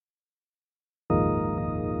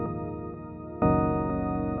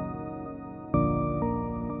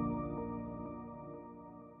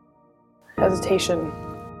hesitation.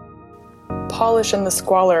 Polish and the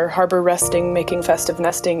squalor, harbor resting, making festive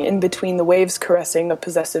nesting, in between the waves caressing, a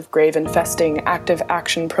possessive grave infesting, active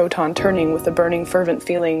action proton turning with a burning fervent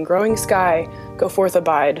feeling, growing sky, go forth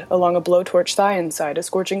abide, along a blowtorch thigh inside, a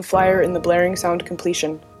scorching flyer in the blaring sound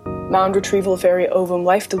completion, mound retrieval fairy ovum,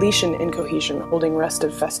 life deletion in cohesion, holding rest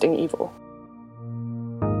of festing evil.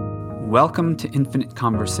 Welcome to Infinite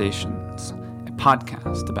Conversations, a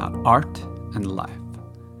podcast about art and life.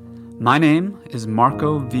 My name is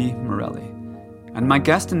Marco V. Morelli, and my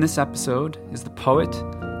guest in this episode is the poet,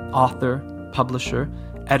 author, publisher,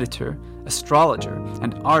 editor, astrologer,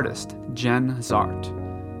 and artist Jenn Zahrt.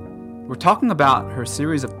 We're talking about her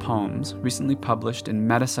series of poems recently published in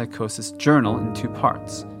Metapsychosis Journal in 2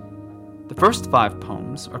 parts. The first 5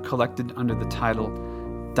 poems are collected under the title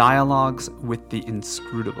Dialogues with the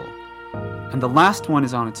Inscrutable, and the last one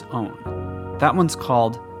is on its own. That one's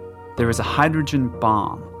called There is a Hydrogen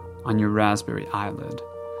Bomb on Your Raspberry Eyelid.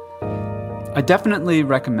 I definitely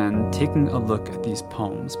recommend taking a look at these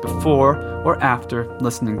poems before or after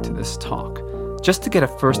listening to this talk, just to get a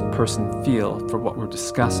first-person feel for what we're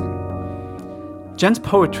discussing. Jenn's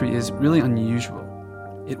poetry is really unusual.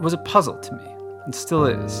 It was a puzzle to me, and still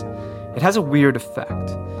is. It has a weird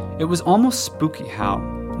effect. It was almost spooky how,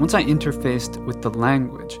 once I interfaced with the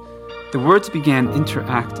language, the words began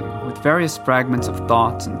interacting with various fragments of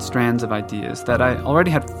thoughts and strands of ideas that I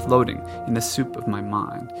already had floating in the soup of my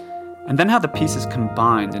mind, and then how the pieces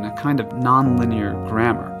combined in a kind of non-linear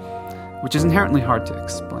grammar, which is inherently hard to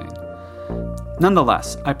explain.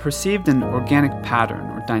 Nonetheless, I perceived an organic pattern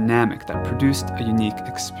or dynamic that produced a unique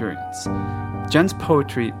experience. Jenn's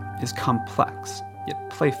poetry is complex, yet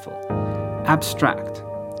playful, abstract,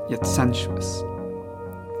 yet sensuous.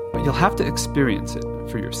 But you'll have to experience it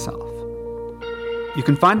for yourself. You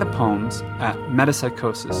can find the poems at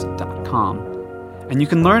metapsychosis.com, and you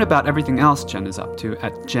can learn about everything else Jenn is up to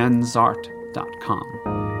at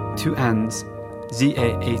jennzahrt.com. 2 N's,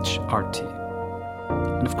 Z-A-H-R-T.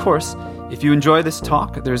 And of course, if you enjoy this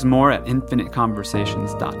talk, there's more at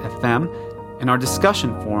infiniteconversations.fm, and our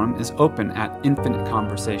discussion forum is open at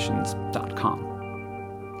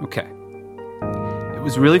infiniteconversations.com. Okay. It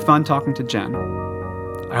was really fun talking to Jenn.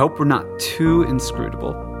 I hope we're not too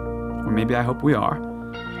inscrutable, or maybe I hope we are.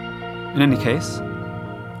 In any case,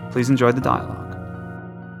 please enjoy the dialogue.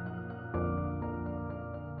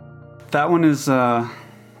 That one is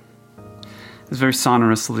very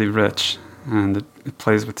sonorously rich, and it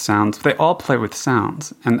plays with sounds. They all play with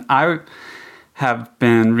sounds, and I have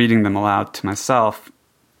been reading them aloud to myself,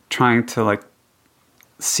 trying to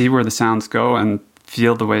see where the sounds go and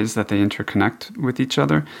feel the ways that they interconnect with each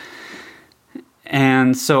other.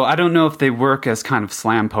 And so I don't know if they work as kind of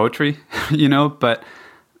slam poetry, but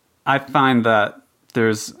I find that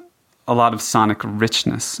there's a lot of sonic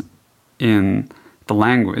richness in the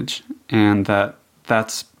language, and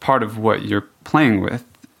that's part of what you're playing with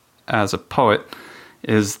as a poet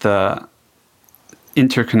is the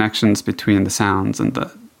interconnections between the sounds and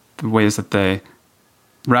the ways that they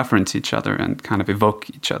reference each other and kind of evoke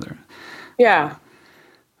each other. Yeah.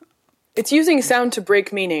 It's using sound to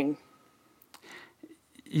break meaning.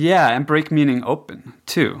 Yeah, and break meaning open,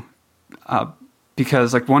 too.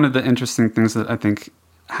 Because one of the interesting things that I think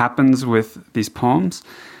happens with these poems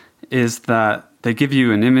is that they give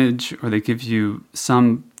you an image or they give you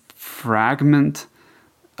some fragment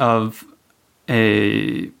of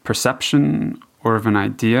a perception or of an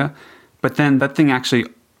idea, but then that thing actually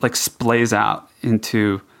splays out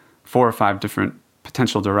into 4 or 5 different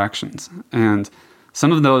potential directions. And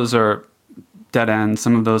some of those are dead ends,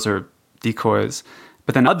 some of those are decoys,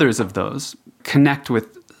 but then others of those connect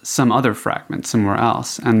with some other fragment somewhere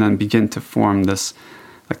else and then begin to form this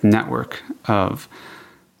network of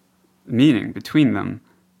meaning between them.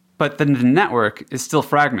 But then the network is still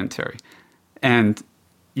fragmentary, and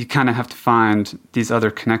you kind of have to find these other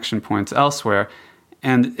connection points elsewhere.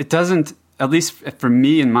 And it doesn't, at least for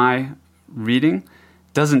me in my reading,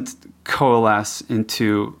 doesn't coalesce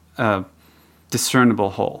into a discernible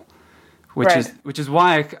whole. Which is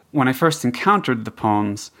why when I first encountered the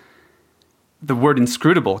poems, the word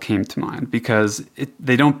inscrutable came to mind, because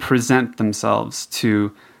they don't present themselves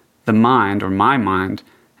to the mind or my mind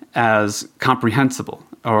as comprehensible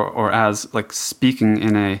or as speaking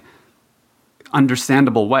in a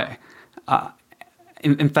understandable way.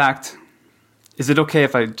 In fact, is it okay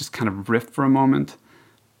if I just kind of riff for a moment?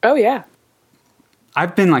 Oh, yeah.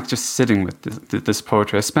 I've been just sitting with this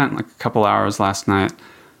poetry. I spent a couple hours last night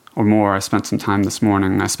or more. I spent some time this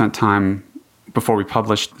morning. I spent time before we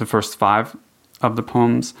published the first 5 of the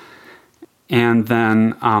poems. And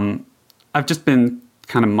then I've just been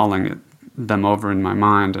kind of mulling them over in my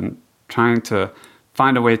mind and trying to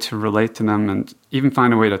find a way to relate to them and even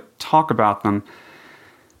find a way to talk about them.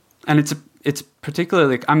 And it's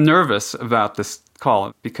particularly, I'm nervous about this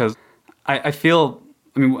call because I feel,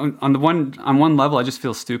 I mean, on one level, I just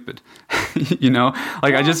feel stupid,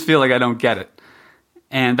 I just feel like I don't get it.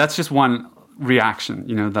 And that's just one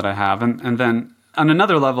reaction, that I have. And then on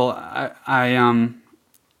another level, I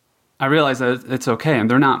realize that it's okay, and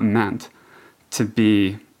they're not meant to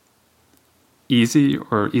be easy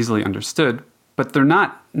or easily understood, but they're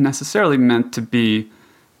not necessarily meant to be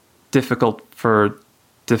difficult for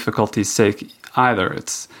difficulty's sake either.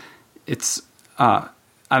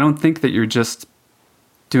 I don't think that you're just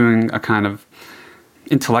doing a kind of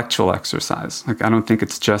intellectual exercise. I don't think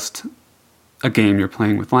it's just a game you're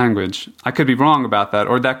playing with language. I could be wrong about that,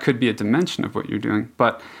 or that could be a dimension of what you're doing.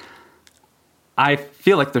 But I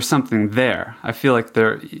feel like there's something there. I feel like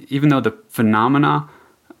even though the phenomena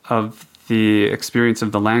of the experience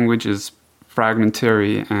of the language is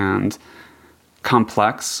fragmentary and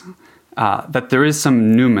complex, that there is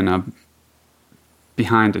some noumena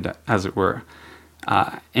behind it, as it were,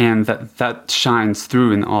 and that shines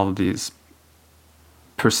through in all of these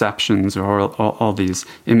perceptions or all these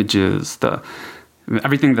images,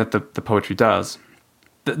 everything that the poetry does.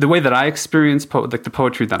 The way that I experience the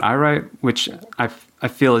poetry that I write, which I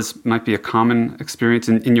feel might be a common experience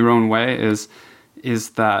in your own way, is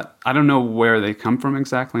that I don't know where they come from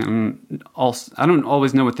exactly. I don't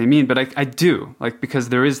always know what they mean, but I do, because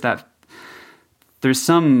there's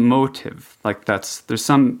some motive, there's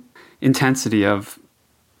some intensity of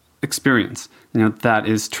experience, that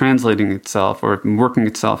is translating itself or working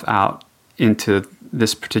itself out into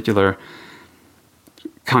this particular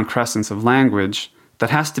concrescence of language that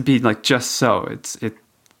has to be just so.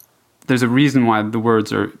 There's a reason why the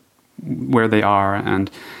words are where they are, and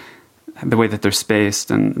the way that they're spaced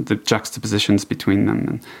and the juxtapositions between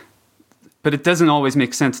them. But it doesn't always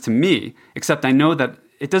make sense to me, except I know that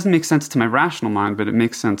it doesn't make sense to my rational mind, but it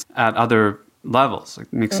makes sense at other levels.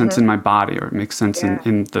 It makes sense in my body, or it makes sense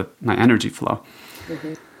in my energy flow.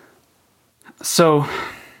 Mm-hmm. So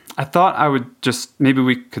I thought maybe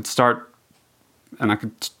we could start, and I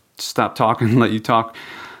could stop talking and let you talk,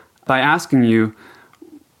 by asking you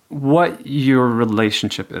what your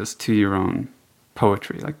relationship is to your own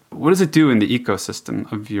poetry. What does it do in the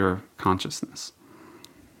ecosystem of your consciousness?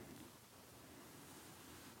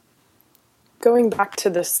 Going back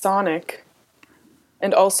to the sonic,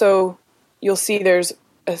 and also you'll see there's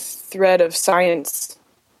a thread of science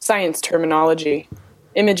terminology,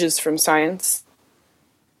 images from science,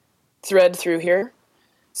 thread through here.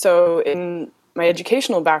 So in my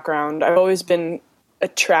educational background, I've always been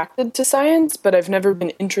attracted to science, but I've never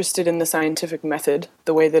been interested in the scientific method,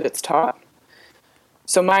 the way that it's taught.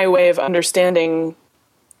 So my way of understanding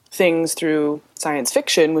things through science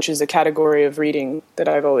fiction, which is a category of reading that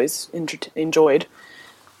I've always enjoyed,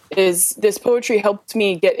 is this poetry helped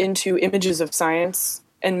me get into images of science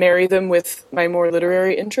and marry them with my more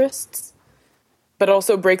literary interests, but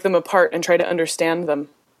also break them apart and try to understand them.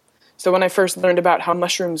 So when I first learned about how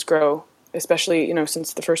mushrooms grow, especially,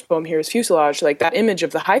 since the first poem here is Fuselage, that image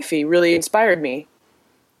of the hyphae really inspired me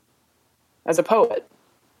as a poet.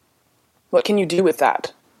 What can you do with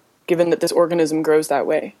that, given that this organism grows that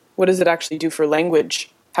way? What does it actually do for language?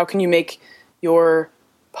 How can you make your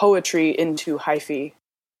poetry into hyphae?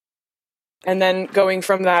 And then going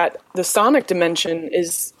from that, the sonic dimension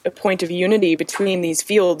is a point of unity between these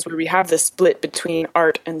fields where we have this split between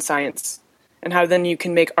art and science, and how then you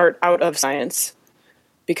can make art out of science.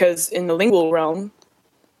 Because in the lingual realm,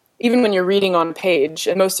 even when you're reading on a page,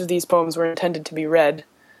 and most of these poems were intended to be read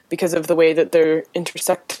because of the way that they're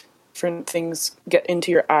intersect, different things get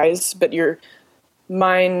into your eyes, but your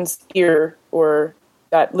mind's ear, or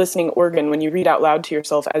that listening organ, when you read out loud to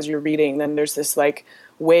yourself as you're reading, then there's this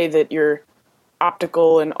way that your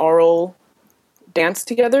optical and oral dance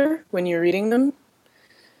together when you're reading them.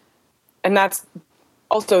 And that's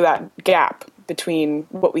also that gap between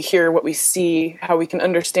what we hear, what we see, how we can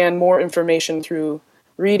understand more information through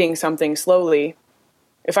reading something slowly.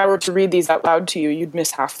 If I were to read these out loud to you, you'd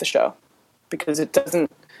miss half the show because it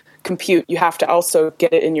doesn't compute. You have to also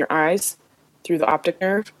get it in your eyes through the optic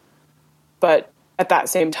nerve. But at that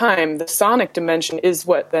same time, the sonic dimension is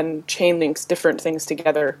what then chain links different things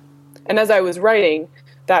together. And as I was writing,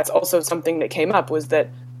 that's also something that came up, was that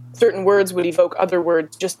certain words would evoke other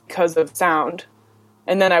words just because of sound.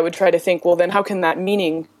 And then I would try to think, well, then how can that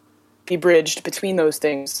meaning be bridged between those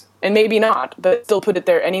things? And maybe not, but still put it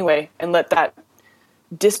there anyway and let that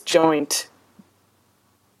disjoint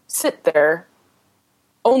sit there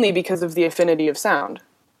only because of the affinity of sound,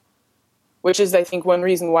 which is, I think, one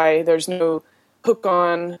reason why there's no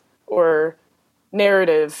hook-on or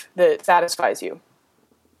narrative that satisfies you.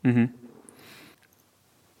 Mm-hmm.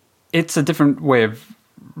 It's a different way of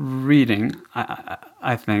reading,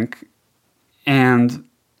 I think. And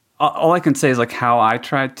all I can say is like how I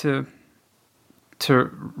tried to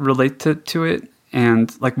relate to it,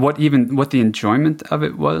 and like what the enjoyment of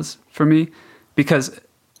it was for me, because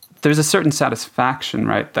there's a certain satisfaction,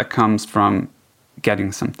 right, that comes from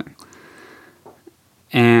getting something,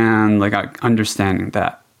 and like understanding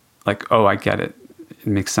that, like, oh, I get it, it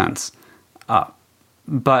makes sense.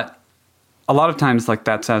 But a lot of times, like,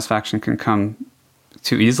 that satisfaction can come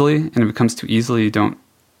too easily, and if it comes too easily, you don't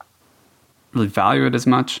really value it as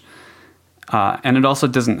much. And it also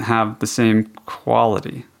doesn't have the same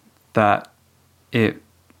quality that it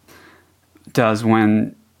does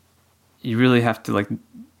when you really have to, like,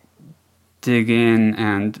 dig in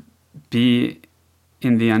and be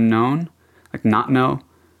in the unknown, like not know,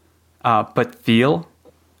 but feel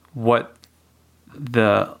what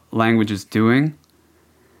the language is doing.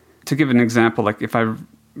 To give an example, like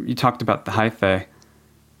you talked about the hyphae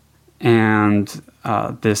and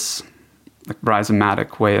this like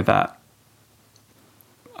rhizomatic way that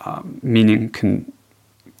meaning can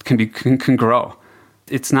grow.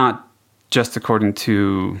 It's not just according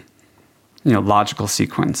to logical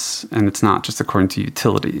sequence, and it's not just according to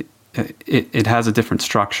utility. It has a different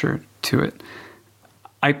structure to it.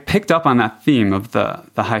 I picked up on that theme of the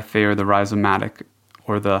hyphae or the rhizomatic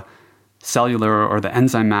or the cellular or the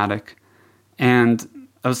enzymatic, and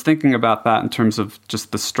I was thinking about that in terms of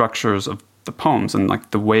just the structures of the poems and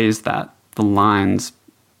like the ways that the lines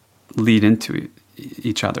lead into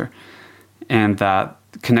each other, and that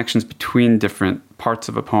connections between different parts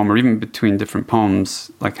of a poem or even between different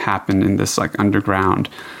poems like happen in this like underground,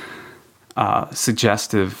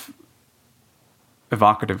 suggestive,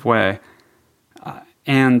 evocative way.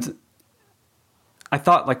 And I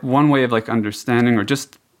thought like one way of like understanding or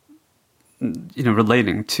just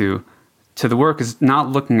relating to the work is not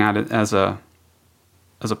looking at it as a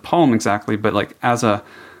poem exactly, but like as a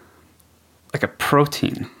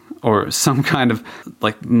protein or some kind of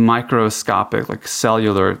like microscopic, like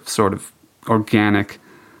cellular sort of organic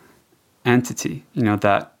entity,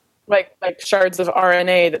 that like shards of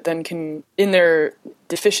RNA that then can, in their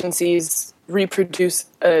deficiencies, reproduce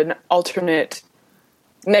an alternate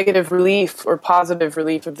negative relief or positive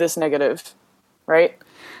relief of this negative, right?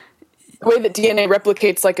 The way that DNA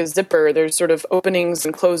replicates like a zipper, there's sort of openings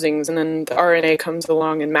and closings, and then the RNA comes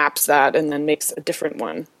along and maps that and then makes a different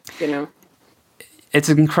one, It's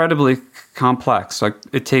incredibly complex. Like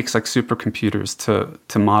it takes like supercomputers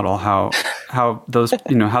to model how those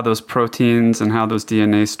how those proteins and how those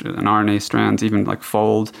DNA and RNA strands even like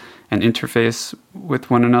fold and interface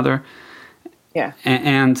with one another. Yeah,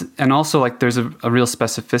 and also like there's a real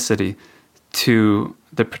specificity to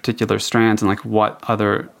the particular strands and like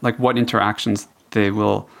what interactions they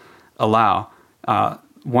will allow.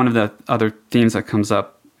 One of the other themes that comes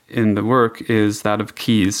up in the work is that of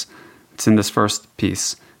keys. It's in this first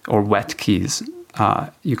piece, or wet keys,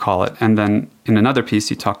 you call it. And then in another piece,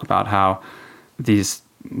 you talk about how these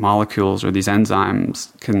molecules or these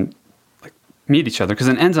enzymes can like meet each other, because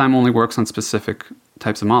an enzyme only works on specific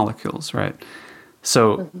types of molecules, right?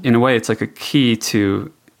 So in a way, it's like a key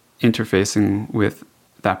to interfacing with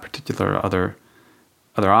that particular other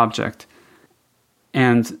object.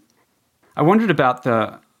 And I wondered about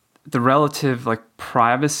the relative like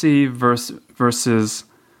privacy versus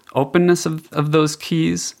openness of those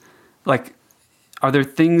keys. Like, are there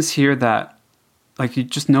things here that like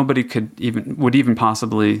nobody would even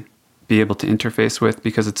possibly be able to interface with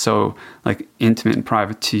because it's so like intimate and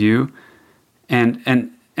private to you? And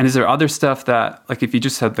is there other stuff that like if you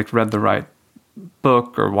just had like read the right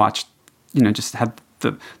book or watched, just had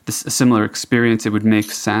a similar experience, it would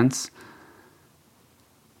make sense?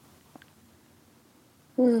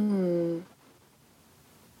 I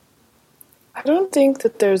don't think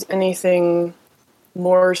that there's anything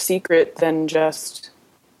more secret than just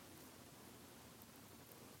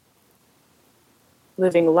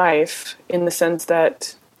living life, in the sense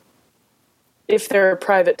that if there are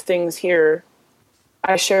private things here,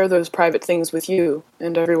 I share those private things with you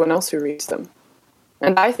and everyone else who reads them.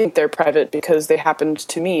 And I think they're private because they happened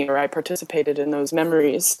to me, or I participated in those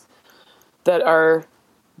memories that are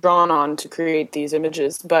drawn on to create these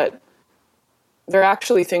images. But they're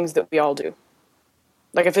actually things that we all do.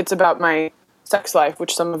 Like if it's about my sex life,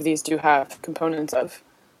 which some of these do have components of,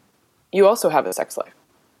 you also have a sex life.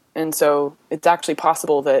 And so it's actually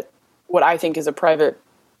possible that what I think is a private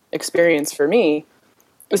experience for me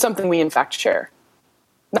is something we in fact share.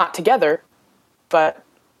 Not together, but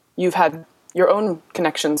you've had your own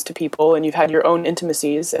connections to people, and you've had your own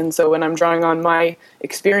intimacies. And so when I'm drawing on my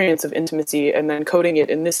experience of intimacy and then coding it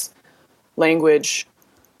in this language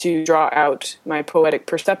to draw out my poetic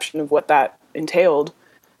perception of what that entailed,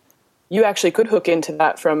 you actually could hook into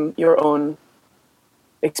that from your own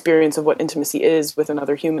experience of what intimacy is with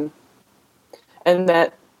another human. And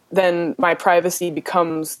that then my privacy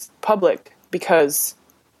becomes public because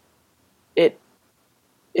it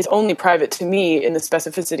is only private to me in the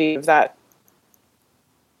specificity of that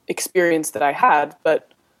experience that I had,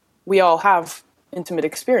 but we all have intimate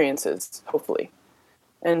experiences, hopefully.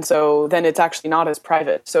 And so then it's actually not as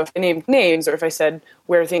private. So if I named names, or if I said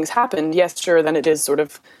where things happened, yes, sure, then it is sort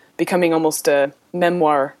of becoming almost a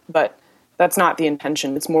memoir, but that's not the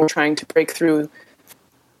intention. It's more trying to break through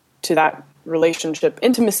to that relationship,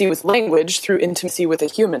 intimacy with language through intimacy with a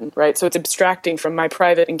human, right? So it's abstracting from my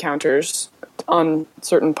private encounters. On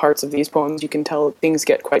certain parts of these poems, you can tell things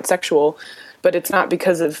get quite sexual, but it's not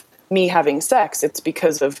because of me having sex. It's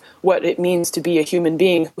because of what it means to be a human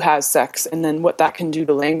being who has sex, and then what that can do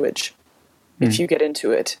to language if you get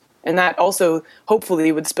into it. And that also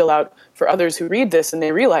hopefully would spill out for others who read this and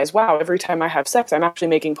they realize, wow, every time I have sex, I'm actually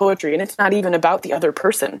making poetry. And it's not even about the other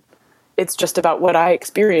person. It's just about what I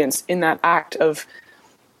experience in that act of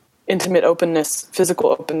intimate openness,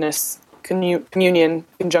 physical openness, communion,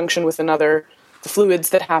 conjunction with another, the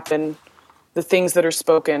fluids that happen, the things that are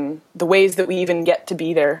spoken, the ways that we even get to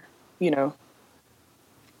be there, you know.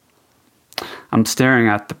 I'm staring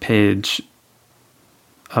at the page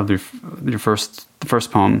of the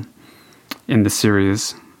first poem in the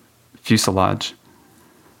series, Fuselage,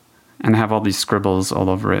 and I have all these scribbles all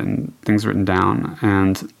over it and things written down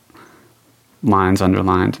and lines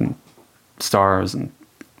underlined and stars and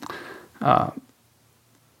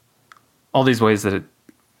all these ways that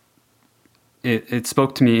it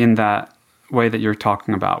spoke to me in that way that you're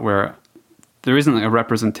talking about, where there isn't a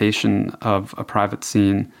representation of a private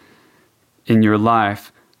scene in your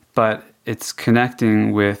life, but it's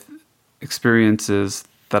connecting with experiences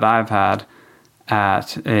that I've had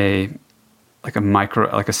at a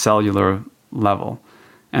cellular level.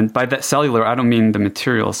 And by that cellular, I don't mean the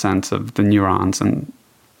material sense of the neurons and,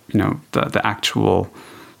 you know, the actual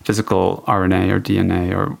physical RNA or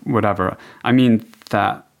DNA or whatever. I mean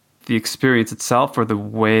that the experience itself, or the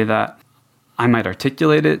way that I might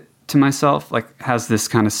articulate it to myself, like, has this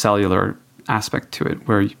kind of cellular aspect to it,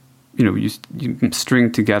 where you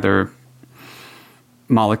string together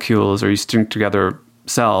molecules, or you string together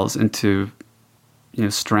cells into, you know,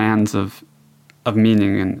 strands of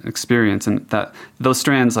meaning and experience, and that those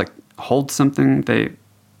strands like hold something. They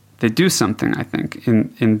do something, I think,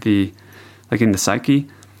 in the psyche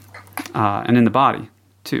and in the body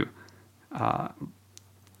too.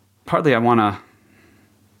 Partly I want to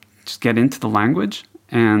just get into the language,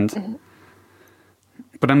 but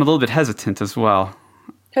I'm a little bit hesitant as well.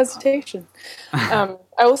 Hesitation. I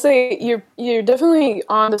will say you're definitely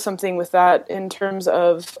onto something with that, in terms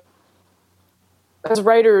of, as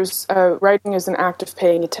writers, writing is an act of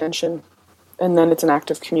paying attention, and then it's an act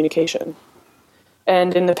of communication.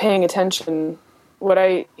 And in the paying attention, what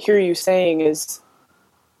I hear you saying is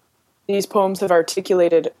these poems have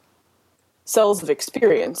articulated cells of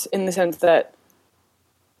experience, in the sense that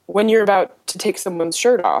when you're about to take someone's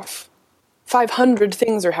shirt off, 500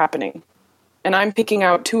 things are happening, and I'm picking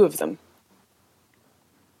out 2 of them.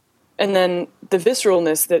 And then the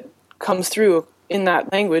visceralness that comes through in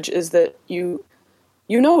that language is that you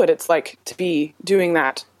know what it's like to be doing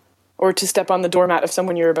that, or to step on the doormat of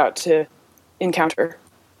someone you're about to encounter,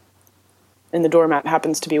 and the doormat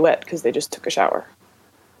happens to be wet because they just took a shower,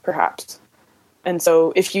 perhaps. And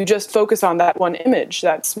so if you just focus on that one image,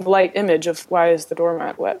 that slight image of, why is the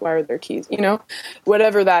doormat wet? Why are there keys? You know,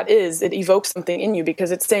 whatever that is, it evokes something in you, because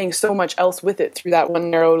it's saying so much else with it through that one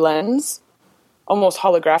narrow lens, almost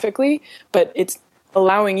holographically, but it's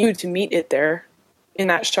allowing you to meet it there in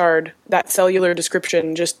that shard, that cellular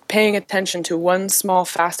description, just paying attention to one small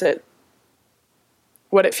facet,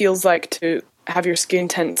 what it feels like to have your skin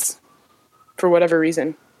tense for whatever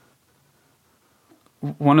reason.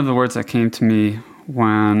 One of the words that came to me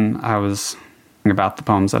when I was thinking about the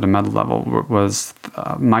poems at a meta level was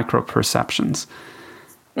micro-perceptions.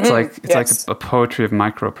 It's like a poetry of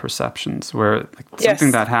micro-perceptions, where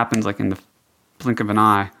something that happens like in the blink of an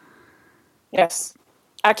eye. Yes.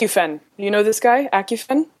 Accufen. You know this guy,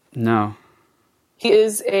 Accufen? No. He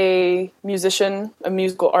is a musician, a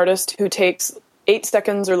musical artist, who takes 8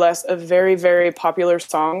 seconds or less of very, very popular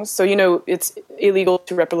songs. So, you know, it's illegal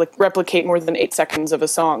to replicate more than 8 seconds of a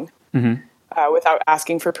song without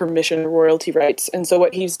asking for permission or royalty rights. And so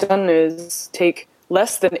what he's done is take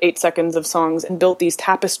less than 8 seconds of songs and built these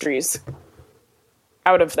tapestries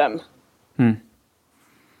out of them.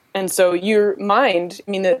 And so your mind,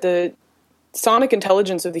 I mean, the sonic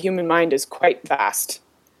intelligence of the human mind is quite vast.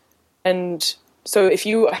 And so if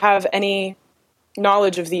you have any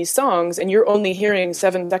knowledge of these songs and you're only hearing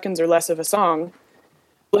 7 seconds or less of a song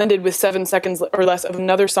blended with 7 seconds or less of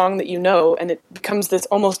another song that you know, and it becomes this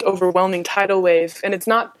almost overwhelming tidal wave, and it's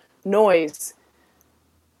not noise.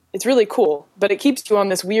 It's really cool, but it keeps you on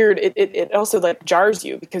this weird, it also like jars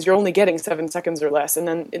you because you're only getting 7 seconds or less, and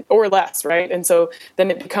then, or less, right? And so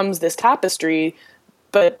then it becomes this tapestry,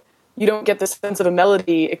 but you don't get the sense of a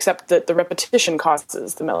melody except that the repetition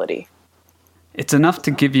causes the melody. It's enough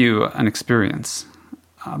to give you an experience,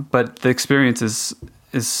 but the experience is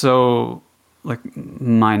so like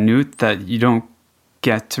minute that you don't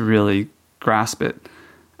get to really grasp it.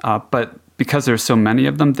 But because there's so many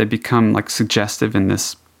of them, they become like suggestive in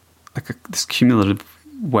this this cumulative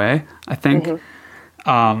way, I think.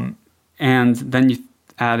 And then you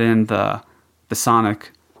add in the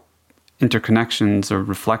sonic interconnections or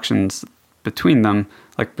reflections between them,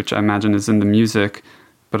 like which I imagine is in the music,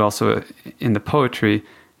 but also in the poetry,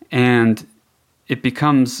 and it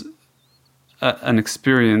becomes an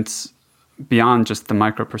experience beyond just the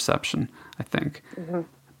micro-perception, I think.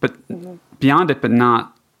 But beyond it, but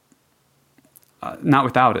not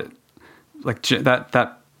without it. Like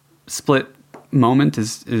that split moment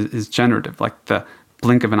is generative, like the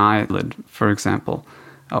blink of an eyelid, for example,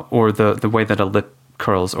 or the way that a lip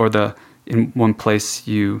curls, or in one place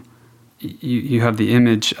you have the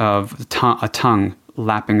image of a tongue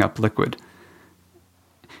lapping up liquid.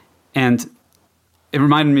 And it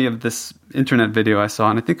reminded me of this internet video I saw,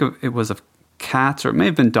 and I think it was of cats, or it may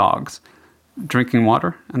have been dogs, drinking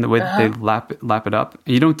water, and the way that they lap it up.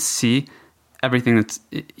 And you don't see everything that's,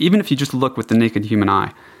 even if you just look with the naked human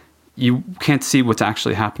eye, you can't see what's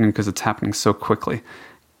actually happening because it's happening so quickly.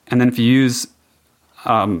 And then if you use,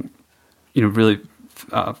 really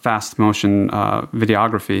fast motion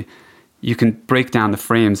videography, you can break down the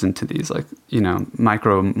frames into these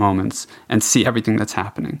micro moments and see everything that's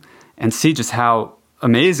happening and see just how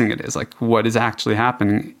amazing it is, like what is actually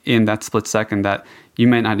happening in that split second that you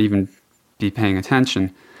might not even be paying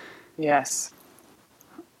attention. Yes.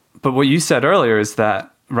 But what you said earlier is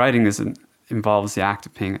that writing involves the act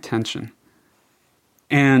of paying attention.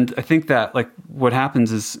 And I think that what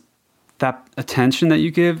happens is that attention that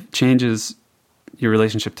you give changes your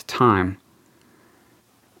relationship to time.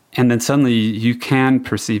 And then suddenly you can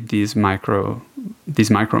perceive these micro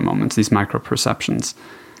moments, these micro perceptions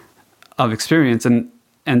of experience, and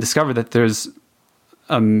discover that there's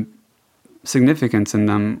significance in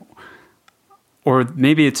them. Or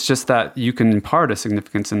maybe it's just that you can impart a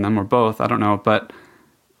significance in them, or both, I don't know, but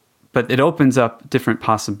it opens up different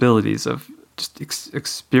possibilities of just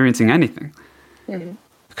experiencing anything. Mm-hmm.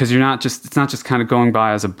 Because it's not just kind of going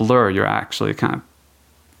by as a blur, you're actually kind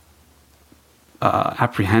of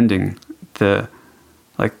apprehending the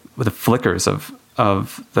flickers of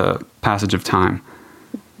the passage of time.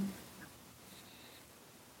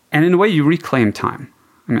 And in a way, you reclaim time.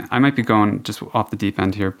 I mean, I might be going just off the deep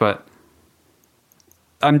end here, but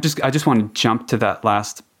I just want to jump to that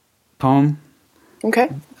last poem. Okay.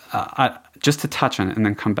 Just to touch on it and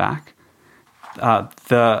then come back.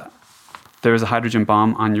 There's a hydrogen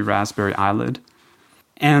bomb on your raspberry eyelid.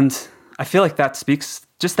 And I feel like that speaks,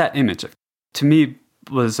 just that image, to me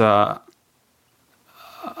was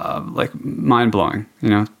mind-blowing,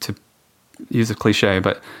 to use a cliche,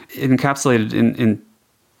 but it encapsulated in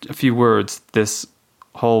a few words this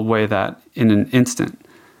whole way that in an instant,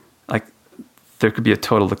 there could be a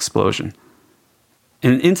total explosion.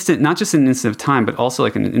 In an instant, not just in an instant of time, but also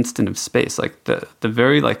in an instant of space, the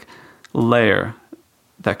very layer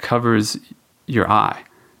that covers your eye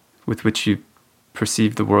with which you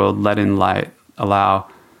perceive the world, let in light, allow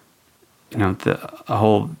a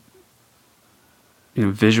whole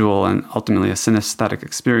visual and ultimately a synesthetic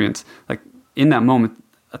experience. In that moment,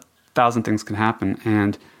 1,000 things can happen,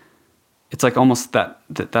 and it's almost that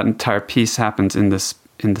entire piece happens in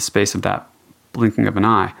the space of that blinking of an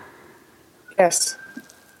eye. Yes,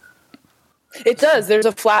 it does. There's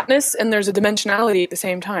a flatness and there's a dimensionality at the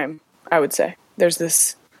same time, I would say. There's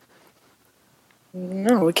this,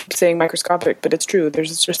 no, we keep saying microscopic, but it's true.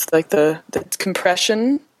 There's just the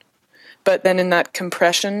compression, but then in that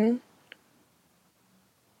compression,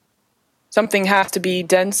 something has to be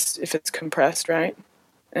dense if it's compressed, right?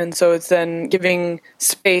 And so it's then giving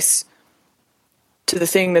space to the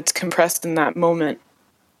thing that's compressed in that moment,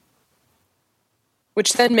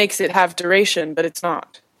 which then makes it have duration, but it's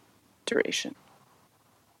not duration.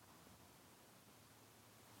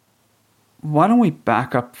 Why don't we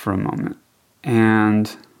back up for a moment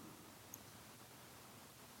and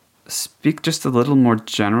speak just a little more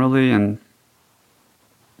generally and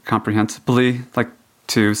comprehensibly, like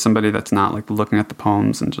to somebody that's not like looking at the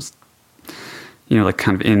poems and just, like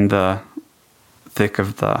kind of in the thick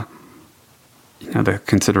of the, the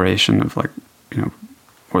consideration of like,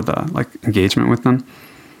 or the like engagement with them.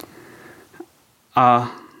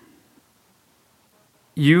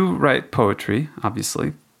 You write poetry,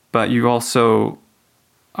 obviously, but you also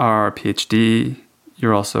are a PhD.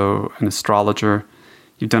 You're also an astrologer.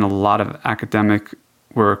 You've done a lot of academic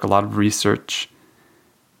work, a lot of research,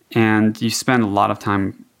 and you spend a lot of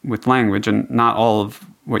time with language, and not all of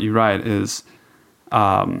what you write is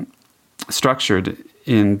structured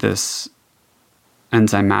in this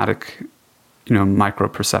enzymatic,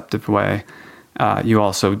 micro-perceptive way. You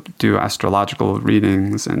also do astrological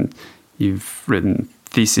readings, and you've written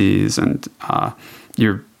theses, and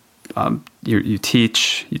you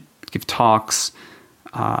teach, you give talks.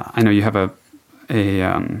 I know you have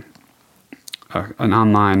an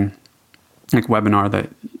online like webinar that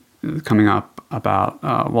is coming up about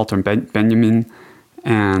Walter Benjamin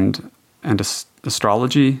and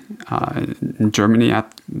astrology in Germany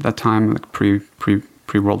at that time, like pre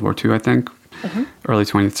World War II, I think, early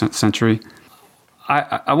 20th century.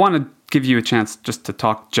 I want to give you a chance just to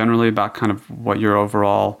talk generally about kind of what your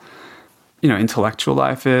overall, intellectual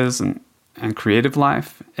life is and creative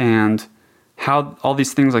life, and how all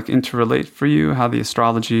these things like interrelate for you, how the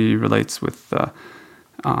astrology relates with the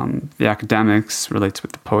academics, relates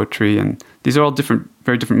with the poetry. And these are all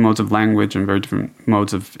very different modes of language and very different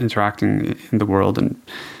modes of interacting in the world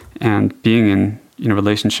and being in,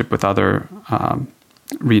 relationship with other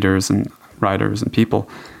readers and writers and people.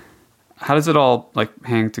 How does it all like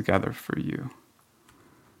hang together for you?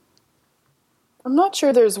 I'm not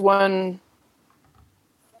sure there's one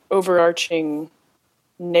overarching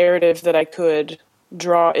narrative that I could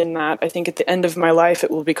draw in that. I think at the end of my life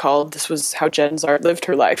it will be called, this was how Jenn Zahrt lived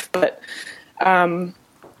her life. But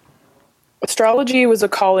astrology was a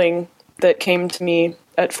calling that came to me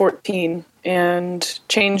at 14 and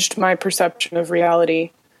changed my perception of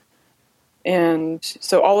reality. And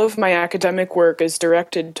so all of my academic work is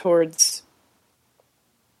directed towards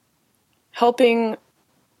helping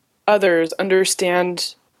others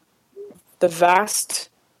understand the vast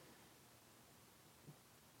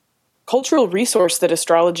cultural resource that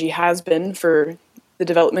astrology has been for the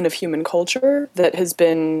development of human culture, that has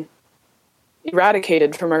been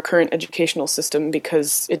eradicated from our current educational system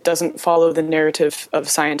because it doesn't follow the narrative of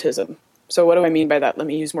scientism. So what do I mean by that? Let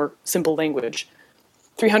me use more simple language.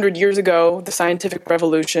 300 years ago, the scientific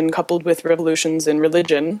revolution, coupled with revolutions in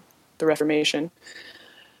religion, the Reformation,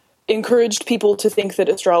 encouraged people to think that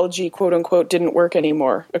astrology, quote unquote, didn't work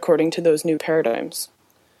anymore, according to those new paradigms.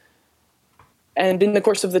 And in the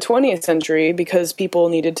course of the 20th century, because people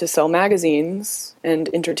needed to sell magazines and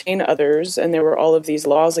entertain others, and there were all of these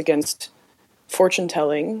laws against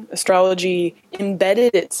fortune-telling, astrology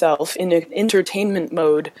embedded itself in an entertainment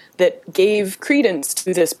mode that gave credence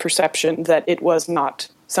to this perception that it was not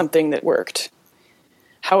something that worked.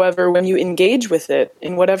 However, when you engage with it,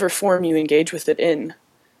 in whatever form you engage with it in,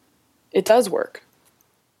 it does work.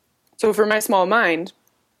 So for my small mind,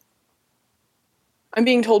 I'm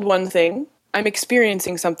being told one thing, I'm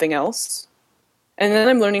experiencing something else, and then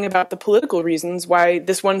I'm learning about the political reasons why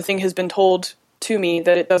this one thing has been told to me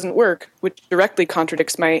that it doesn't work, which directly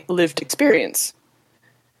contradicts my lived experience.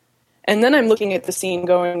 And then I'm looking at the scene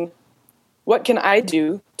going, what can I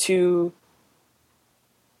do to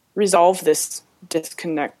resolve this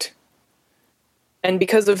disconnect? And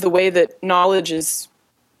because of the way that knowledge is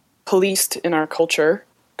policed in our culture,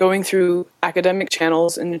 going through academic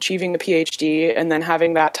channels and achieving a PhD and then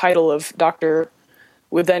having that title of doctor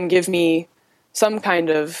would then give me some kind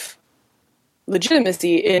of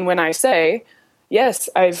legitimacy in when I say, yes,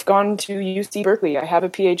 I've gone to UC Berkeley, I have a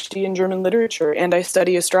PhD in German literature, and I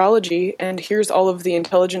study astrology, and here's all of the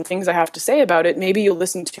intelligent things I have to say about it, maybe you'll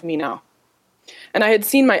listen to me now. And I had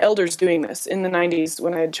seen my elders doing this in the 90s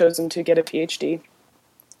when I had chosen to get a PhD.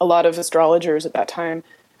 A lot of astrologers at that time,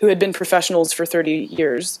 who had been professionals for 30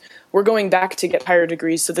 years, were going back to get higher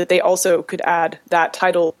degrees so that they also could add that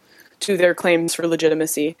title to their claims for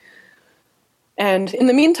legitimacy. And in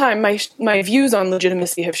the meantime, my views on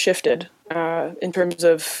legitimacy have shifted in terms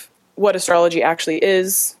of what astrology actually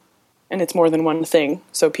is, and it's more than one thing.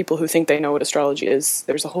 So people who think they know what astrology is,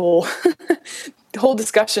 there's a whole whole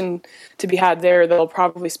discussion to be had there that I'll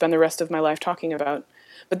probably spend the rest of my life talking about.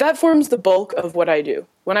 But that forms the bulk of what I do.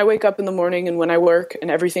 When I wake up in the morning and when I work, and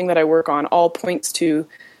everything that I work on all points to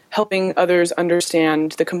helping others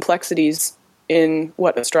understand the complexities in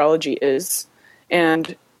what astrology is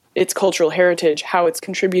and its cultural heritage, how it's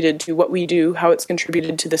contributed to what we do, how it's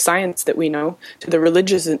contributed to the science that we know, to the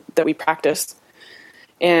religions that we practice.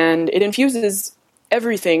 And it infuses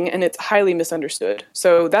everything, and it's highly misunderstood.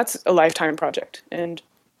 So that's a lifetime project. And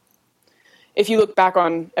if you look back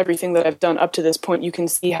on everything that I've done up to this point, you can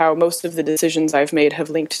see how most of the decisions I've made have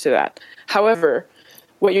linked to that. However,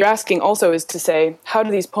 what you're asking also is to say, how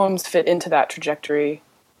do these poems fit into that trajectory?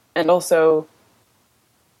 And also,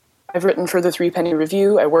 I've written for the Threepenny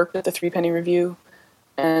Review, I worked at the Threepenny Review,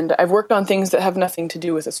 and I've worked on things that have nothing to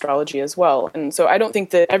do with astrology as well. And so I don't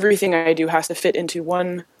think that everything I do has to fit into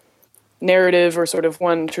one narrative or sort of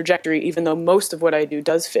one trajectory, even though most of what I do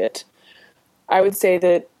does fit. I would say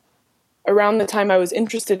that around the time I was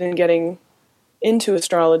interested in getting into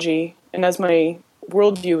astrology, and as my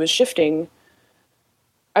worldview was shifting,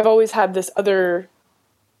 I've always had this other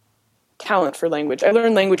talent for language. I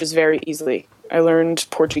learn languages very easily. I learned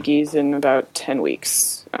Portuguese in about 10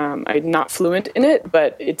 weeks. I'm not fluent in it,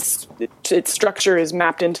 but its structure is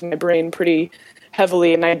mapped into my brain pretty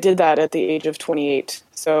heavily, and I did that at the age of 28.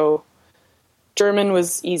 So German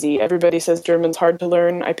was easy. Everybody says German's hard to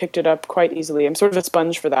learn. I picked it up quite easily. I'm sort of a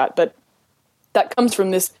sponge for that, but that comes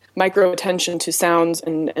from this micro attention to sounds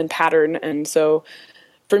and pattern, and so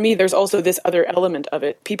for me, there's also this other element of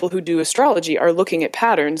it. People who do astrology are looking at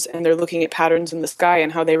patterns, and they're looking at patterns in the sky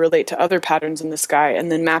and how they relate to other patterns in the sky, and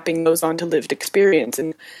then mapping those onto lived experience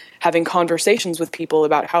and having conversations with people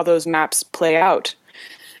about how those maps play out.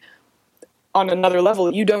 On another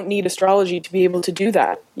level, you don't need astrology to be able to do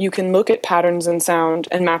that. You can look at patterns in sound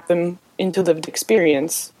and map them into lived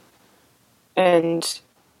experience and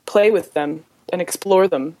play with them and explore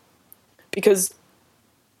them. Because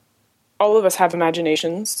all of us have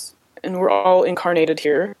imaginations, and we're all incarnated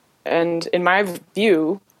here. And in my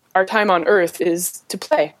view, our time on Earth is to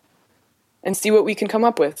play and see what we can come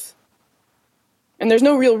up with. And there's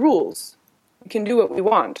no real rules. We can do what we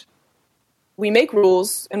want. We make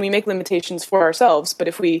rules and we make limitations for ourselves, but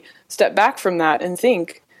if we step back from that and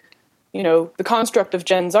think, the construct of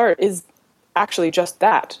Jenn Zahrt is actually just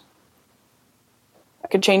that. I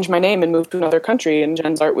could change my name and move to another country, and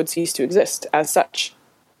Jenn Zahrt would cease to exist as such.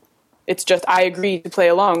 It's just I agree to play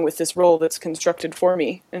along with this role that's constructed for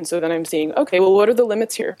me. And so then I'm seeing, okay, well, what are the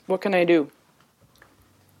limits here? What can I do?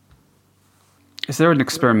 Is there an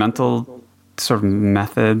experimental sort of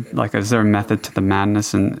method? Like, is there a method to the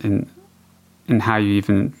madness in how you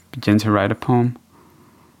even begin to write a poem?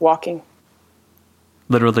 Walking.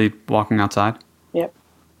 Literally walking outside? Yep.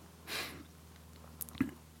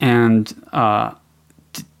 And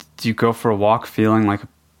do you go for a walk feeling like a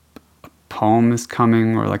poem is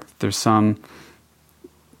coming, or like there's some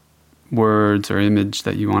words or image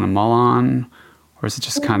that you want to mull on, or does it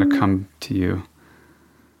just kind of come to you?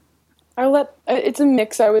 It's a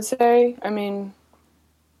mix, I would say. I mean,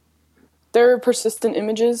 there are persistent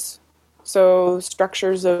images, so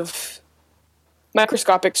structures of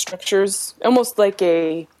microscopic structures, almost like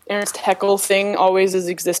a Ernst Haeckel thing always is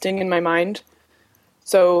existing in my mind.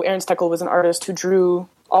 So Ernst Haeckel was an artist who drew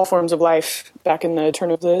all forms of life back in the turn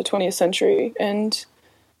of the 20th century. And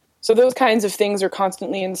so those kinds of things are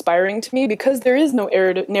constantly inspiring to me because there is no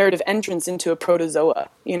narrative entrance into a protozoa.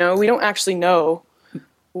 We don't actually know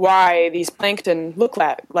why these plankton look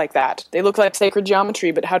like that. They look like sacred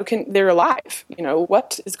geometry, but they're alive?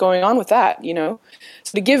 What is going on with that? So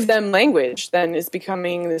to give them language then is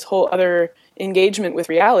becoming this whole other engagement with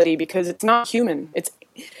reality because it's not human.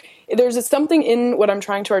 There's something in what I'm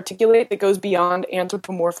trying to articulate that goes beyond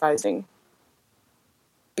anthropomorphizing.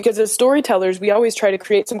 Because as storytellers, we always try to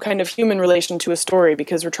create some kind of human relation to a story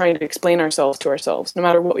because we're trying to explain ourselves to ourselves, no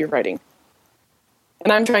matter what we're writing.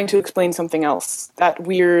 And I'm trying to explain something else, that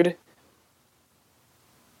weird,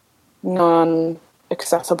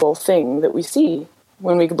 non-accessible thing that we see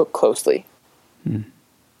when we look closely.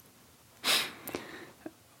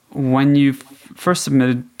 When you first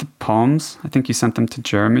submitted the poems, I think you sent them to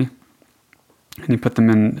Jeremy, and you put them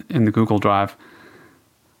in the Google Drive.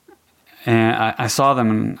 And I saw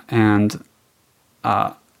them, and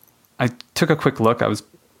I took a quick look. I was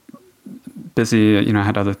busy, I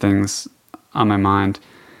had other things on my mind.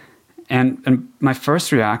 And my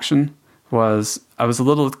first reaction was I was a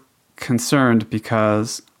little concerned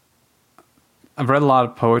because I've read a lot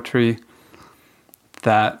of poetry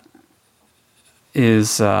that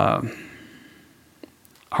is hard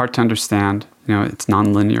to understand. It's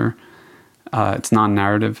nonlinear. It's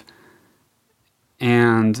non-narrative.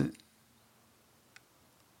 And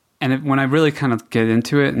when I really kind of get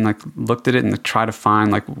into it and looked at it and try to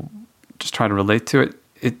find, just try to relate to it,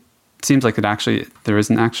 it seems like there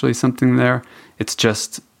isn't actually something there. It's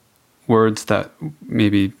just words that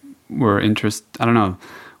maybe were I don't know.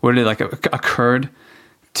 would it like occurred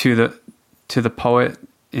to the poet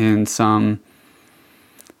in some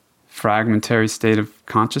fragmentary state of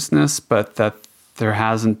consciousness, but that there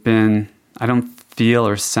hasn't been, I don't feel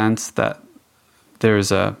or sense that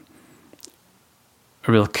there's a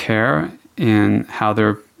real care in how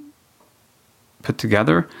they're put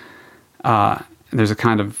together. There's a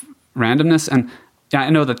kind of randomness. And yeah, I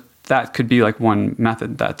know that could be like one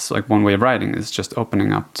method. That's like one way of writing, is just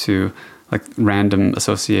opening up to like random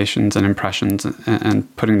associations and impressions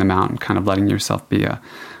and putting them out and kind of letting yourself be a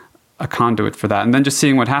conduit for that. And then just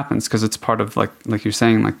seeing what happens, because it's part of like you're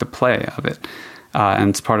saying, like the play of it. And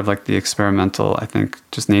it's part of like the experimental, I think,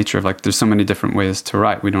 just nature of like, there's so many different ways to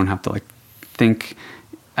write. We don't have to like think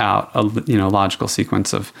out a logical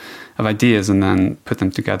sequence of ideas and then put them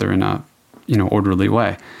together in a orderly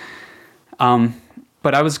way.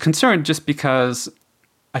 But I was concerned just because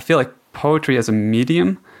I feel like poetry as a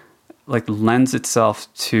medium like lends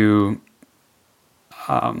itself to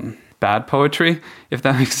bad poetry, if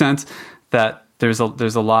that makes sense. That there's a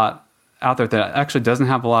lot out there that actually doesn't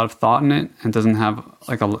have a lot of thought in it and doesn't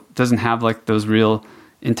have like those real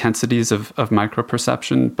intensities of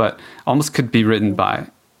microperception, but almost could be written by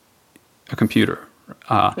a computer.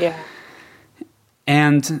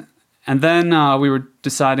 And then we were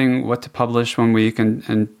deciding what to publish one week,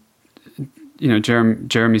 and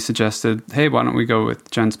Jeremy suggested, hey, why don't we go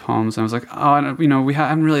with Jenn's poems? And I was like,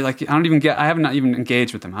 haven't really I haven't even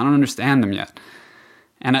engaged with them. I don't understand them yet.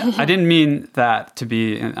 And I didn't mean that I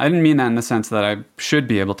didn't mean that in the sense that I should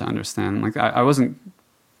be able to understand. Like I wasn't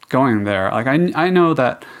going there. Like I know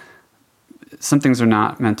that some things are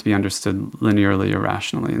not meant to be understood linearly or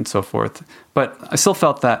rationally and so forth. But I still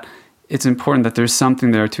felt that it's important that there's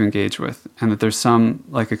something there to engage with, and that there's some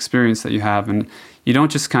like experience that you have, and you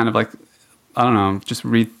don't just kind of like, I don't know, just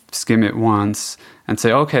skim it once and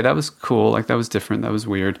say, okay, that was cool. Like that was different. That was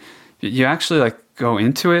weird. You actually like go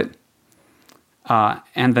into it,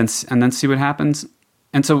 and then see what happens.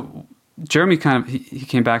 And so Jeremy he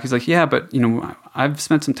came back. He's like, yeah, but I've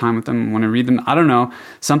spent some time with them. When I read them, I don't know,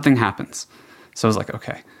 something happens. So I was like,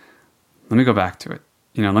 okay, let me go back to it.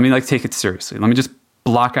 Let me like take it seriously. Let me just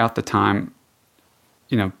block out the time,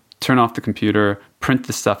 turn off the computer, print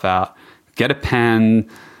the stuff out, get a pen,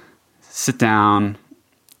 sit down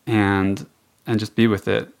and just be with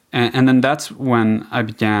it. And then that's when I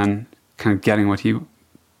began kind of getting what he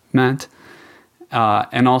meant.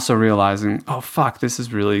 And also realizing, oh fuck, this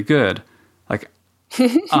is really good. Like,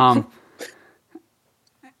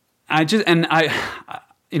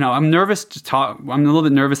 I'm nervous to talk. I'm a little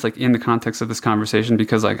bit nervous, like in the context of this conversation,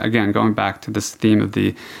 because like, again, going back to this theme of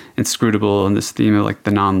the inscrutable and this theme of like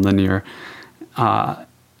the nonlinear,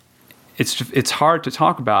 it's hard to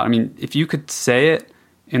talk about. I mean, if you could say it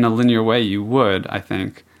in a linear way, you would, I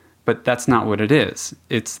think, but that's not what it is.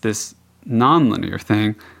 It's this nonlinear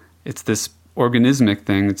thing. It's this organismic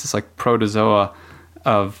thing. It's this like protozoa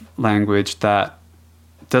of language that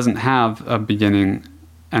doesn't have a beginning,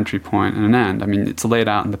 entry point, and an end. I mean, it's laid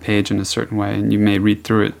out in the page in a certain way, and you may read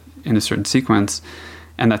through it in a certain sequence,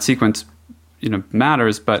 and that sequence,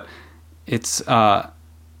 matters, but it's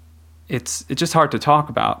just hard to talk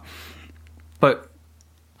about. But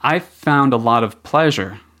I found a lot of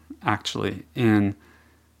pleasure, actually, in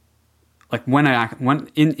like when really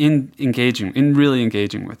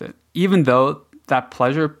engaging with it, even though that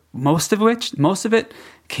pleasure, most of it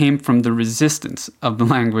came from the resistance of the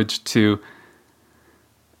language to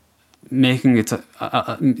making it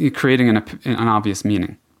creating an obvious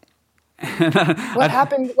meaning. What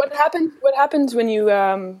happens when you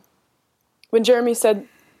when Jeremy said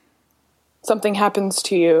something happens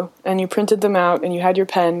to you and you printed them out and you had your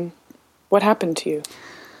pen? What happened to you?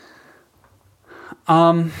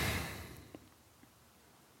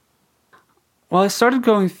 Well, I started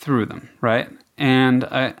going through them, right? And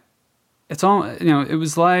it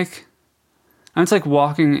was like, it's like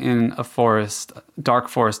walking in a forest, dark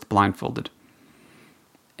forest, blindfolded.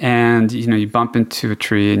 And, you bump into a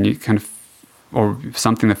tree and you kind of, or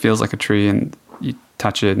something that feels like a tree, and you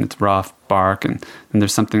touch it and it's rough bark, and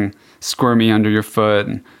there's something squirmy under your foot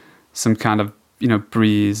and some kind of,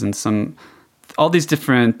 breeze and all these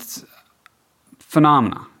different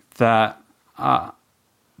phenomena that you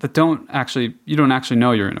don't actually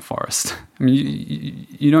know you're in a forest. I mean,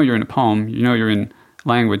 you're in a poem, you're in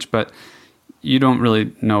language, but you don't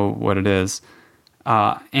really know what it is.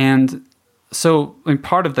 And so,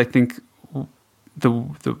 part of, I think,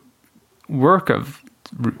 the work of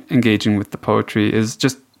engaging with the poetry is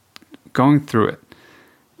just going through it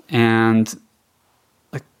and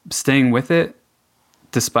like staying with it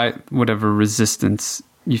despite whatever resistance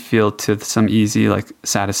you feel to some easy, like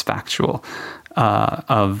satisfactual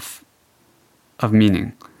of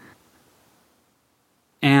meaning.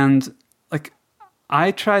 And like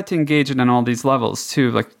I tried to engage it on all these levels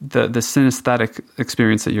too, like the synesthetic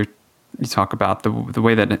experience that you talk about, the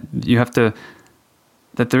way that you have to,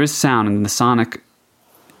 that there is sound and the sonic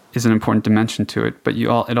is an important dimension to it, but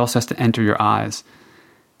it also has to enter your eyes.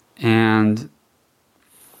 And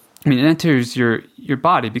I mean, it enters your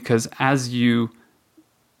body because as you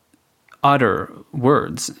utter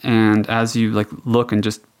words and as you like look and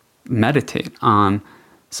just meditate on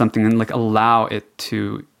something and like allow a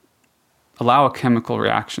chemical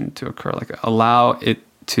reaction to occur, like allow it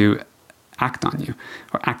to act on you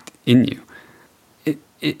or act in you,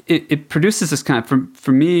 it produces this kind of,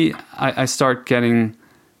 for me, I start getting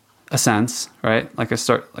a sense, right? Like I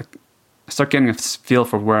start getting a feel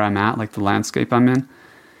for where I'm at, like the landscape I'm in.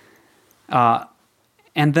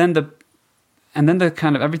 And then the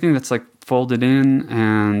kind of everything that's like folded in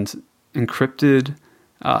and encrypted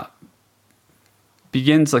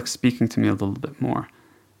begins like speaking to me a little bit more.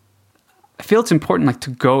 I feel it's important like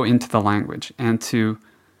to go into the language and to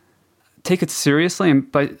take it seriously,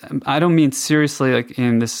 but I don't mean seriously like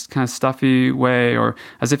in this kind of stuffy way or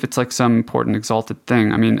as if it's like some important exalted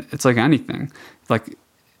thing. I mean, it's like anything. Like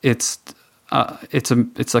it's a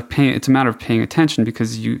matter of paying attention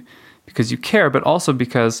because you care, but also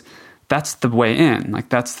because that's the way in. Like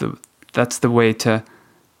that's the way to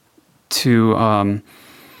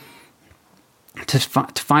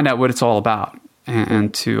find out what it's all about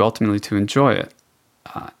and to ultimately to enjoy it.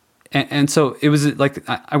 And so it was like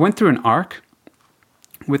I went through an arc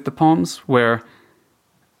with the poems where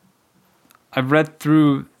I read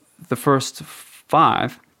through the first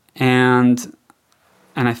 5 and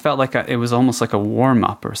I felt like it was almost like a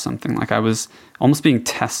warm-up or something. Like I was almost being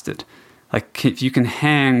tested. Like if you can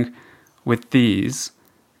hang with these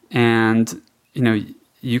and, you know,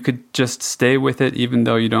 you could just stay with it even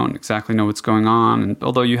though you don't exactly know what's going on. And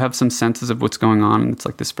although you have some senses of what's going on, and it's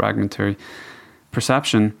like this fragmentary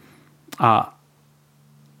perception,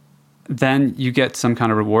 then you get some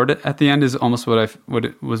kind of reward at the end is almost what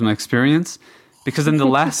it was my experience. Because then the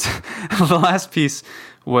last piece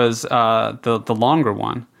was the longer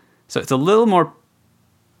one. So it's a little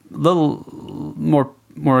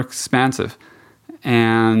more expansive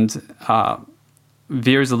and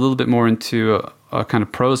veers a little bit more into a kind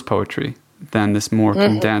of prose poetry than this more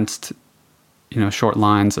condensed, you know, short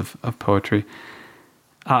lines of poetry.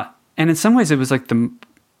 And in some ways, it was like the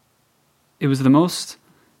most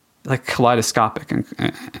like kaleidoscopic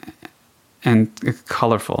and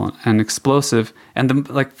colorful and explosive, and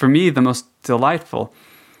like for me the most delightful.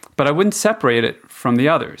 But I wouldn't separate it from the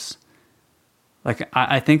others. Like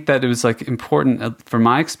I think that it was like important for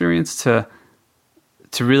my experience to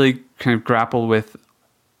really kind of grapple with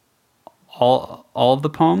all of the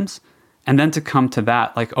poems, and then to come to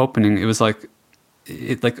that like opening. It was like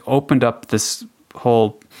it like opened up this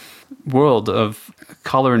whole world of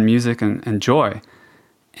color and music and joy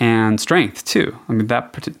and strength too. I mean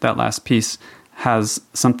that last piece has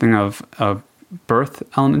something of a birth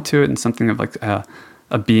element to it and something of like a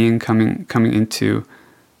being coming into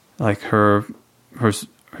like her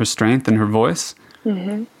strength and her voice.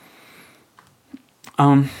 Mm-hmm.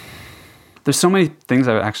 There's so many things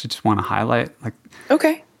I would actually just want to highlight. Like,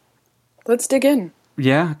 okay, let's dig in.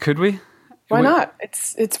 Yeah, could we? Why not?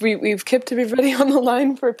 We've kept everybody on the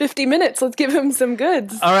line for 50 minutes. Let's give him some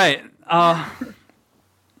goods. All right.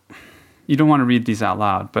 You don't want to read these out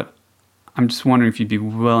loud, but I'm just wondering if you'd be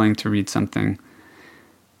willing to read something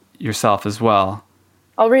yourself as well.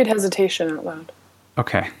 I'll read Hesitation out loud.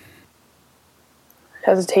 Okay.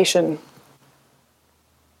 Hesitation.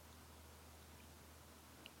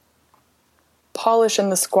 Polish in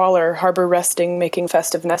the squalor, harbor resting, making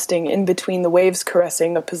festive nesting, in between the waves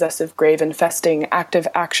caressing, a possessive grave infesting, active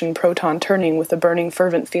action proton turning with a burning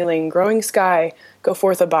fervent feeling, growing sky, go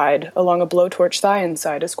forth abide, along a blowtorch thigh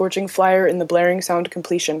inside, a scorching flyer in the blaring sound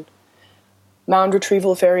completion. Mound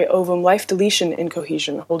retrieval fairy ovum, life deletion in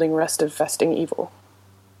cohesion, holding restive festing evil.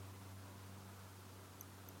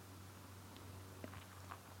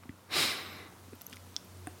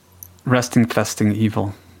 Resting festing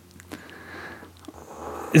evil.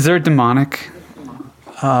 Is there a demonic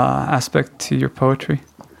aspect to your poetry?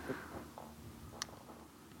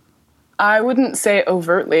 I wouldn't say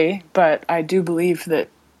overtly, but I do believe that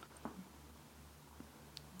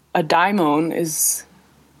a daimon is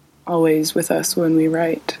always with us when we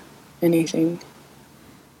write anything.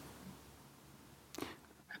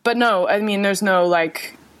 But no, I mean, there's no,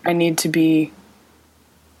 like, I need to be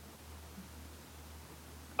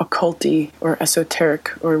occulty or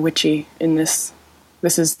esoteric or witchy in this.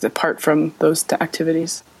 This is apart from those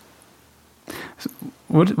activities.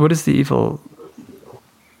 What does the evil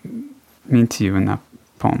mean to you in that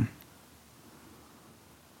poem?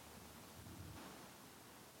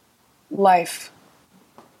 Life.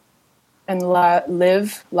 And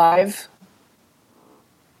live.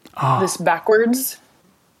 Oh. This backwards.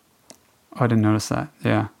 Oh, I didn't notice that.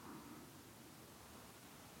 Yeah.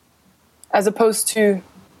 As opposed to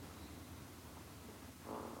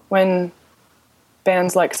when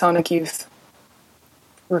bands like Sonic Youth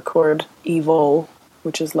record evil,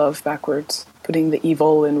 which is love, backwards, putting the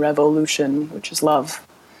evil in revolution, which is love.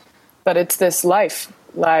 But it's this life,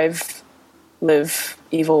 live, live,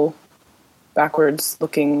 evil, backwards,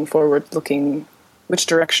 looking, forward, looking. Which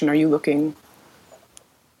direction are you looking?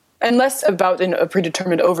 And less about a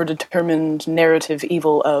predetermined, overdetermined narrative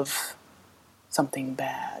evil of something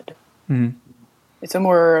bad. Mm-hmm. It's a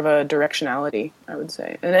more of a directionality, I would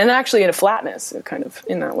say. And actually in a flatness, kind of,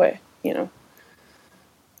 in that way, you know.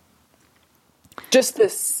 Just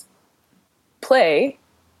this play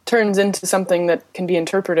turns into something that can be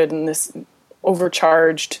interpreted in this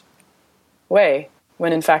overcharged way,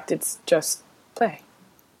 when in fact it's just play.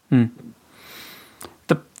 Hmm.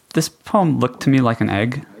 This poem looked to me like an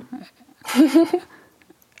egg.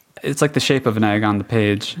 It's like the shape of an egg on the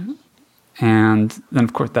page. And then,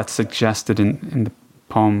 of course, that's suggested in the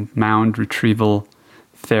poem, mound, retrieval,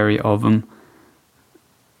 fairy ovum.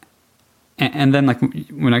 And then, like,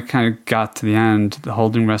 when I kind of got to the end, the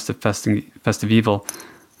holding rest of festive evil,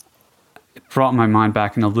 it brought my mind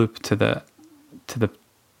back in a loop to the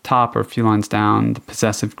top or a few lines down, the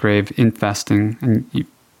possessive grave infesting, and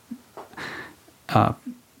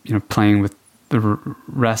playing with the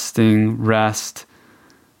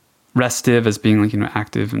restive as being like,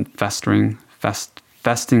 active, and festering,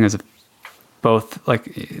 festing as both like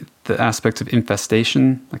the aspects of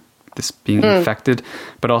infestation, like this being infected,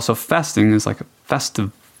 but also festing is like a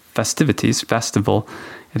festival.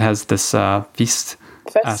 It has this feast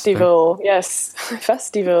festival aspect. Yes.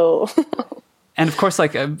 Festival. And of course,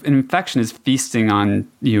 like an infection is feasting on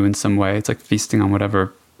you in some way. It's like feasting on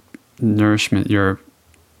whatever nourishment your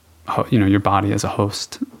body as a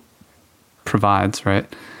host provides, right?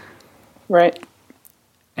 Right.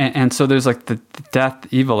 And so there's like the death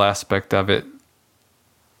evil aspect of it,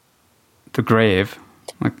 the grave,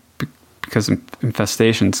 like because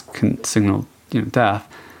infestations can signal death,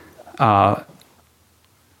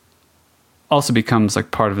 also becomes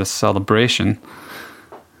like part of this celebration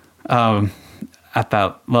at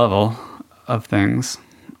that level of things.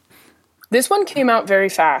 This one came out very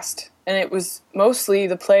fast, and it was mostly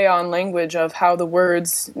the play on language of how the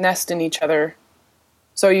words nest in each other.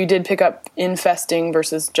 So you did pick up infesting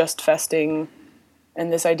versus just festing,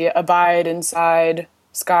 and this idea, abide, inside,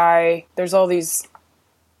 sky. There's all these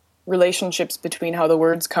relationships between how the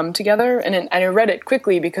words come together. And I read it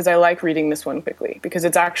quickly because I like reading this one quickly, because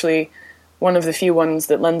it's actually one of the few ones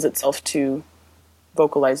that lends itself to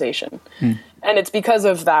vocalization. And it's because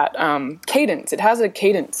of that cadence. It has a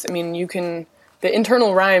cadence. I mean, the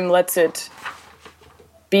internal rhyme lets it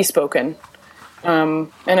be spoken.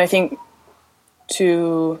 And I think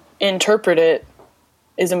to interpret it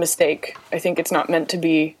is a mistake. I think it's not meant to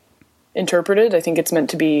be interpreted. I think it's meant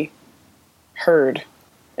to be heard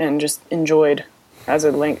and just enjoyed as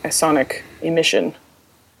a sonic emission.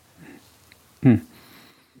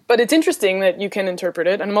 But it's interesting that you can interpret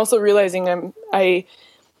it. And I'm also realizing I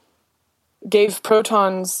gave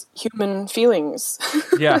protons human feelings.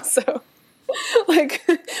 Yeah. So, like,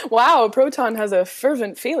 wow, a proton has a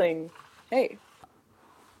fervent feeling. Hey.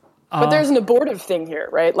 But there's an abortive thing here,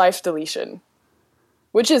 right? Life deletion,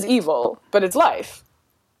 which is evil, but it's life,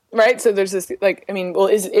 right? So there's this, like, I mean, well,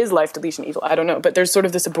 is life deletion evil? I don't know, but there's sort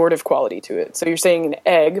of this abortive quality to it. So you're saying an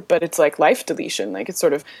egg, but it's like life deletion. Like, it's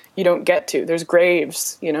sort of, you don't get to. There's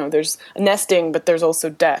graves, there's nesting, but there's also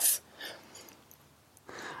death.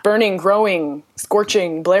 Burning, growing,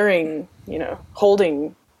 scorching, blaring,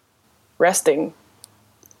 holding, resting.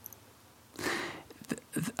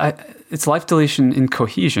 It's life deletion in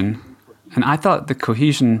cohesion, and I thought the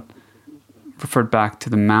cohesion referred back to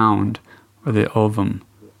the mound or the ovum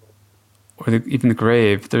or even the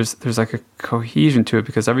grave. There's like a cohesion to it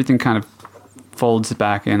because everything kind of folds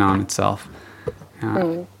back in on itself.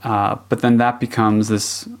 But then that becomes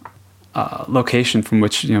this location from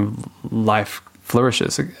which life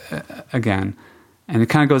flourishes again, and it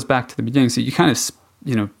kind of goes back to the beginning. So you kind of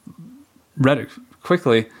read it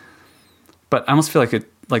quickly. But I almost feel like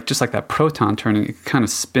it, like just like that proton turning, it kind of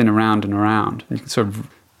spin around and around. And you can sort of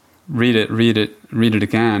read it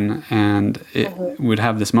again, and it would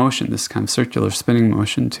have this motion, this kind of circular spinning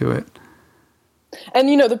motion to it. And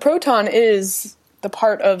the proton is the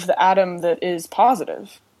part of the atom that is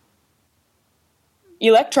positive.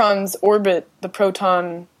 electrons orbit the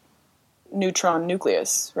proton neutron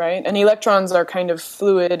nucleus, right? And electrons are kind of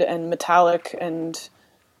fluid and metallic,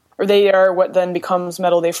 or they are what then becomes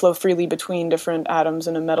metal. They flow freely between different atoms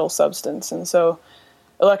in a metal substance. And so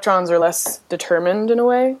electrons are less determined in a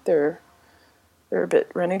way. They're a bit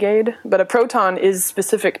renegade. But a proton is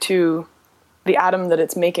specific to the atom that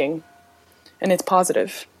it's making, and it's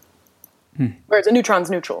positive. Whereas a neutron's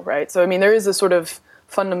neutral, right? So, I mean, there is a sort of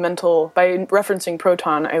fundamental, by referencing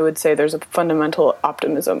proton, I would say there's a fundamental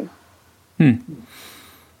optimism.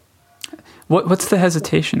 What's the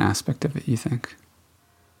hesitation aspect of it, you think?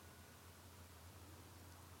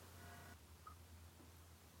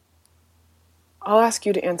 I'll ask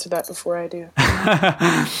you to answer that before I do.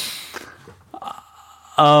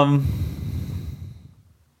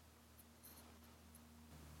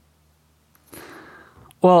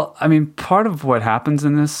 Well, I mean, part of what happens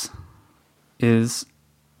in this is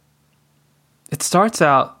it starts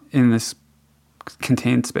out in this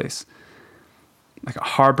contained space, like a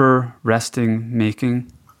harbor, resting,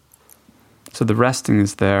 making. So the resting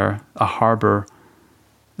is there, a harbor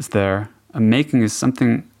is there, a making is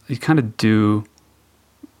something you kind of do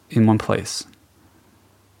in one place.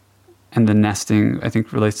 And the nesting, I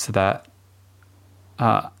think, relates to that.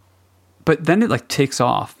 But then it like takes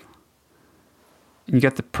off. And you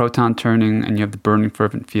get the proton turning, and you have the burning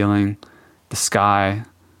fervent feeling, the sky,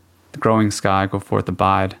 the growing sky, go forth,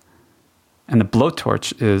 abide. And the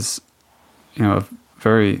blowtorch is, a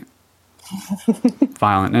very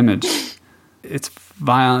violent image. It's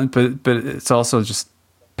violent, but it's also just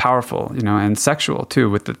powerful, and sexual too,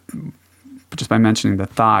 with just by mentioning the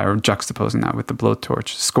thigh or juxtaposing that with the blowtorch,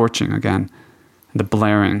 scorching again, and the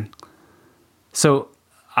blaring. So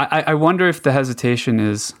I wonder if the hesitation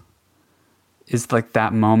is like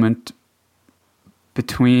that moment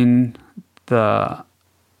between the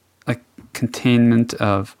like containment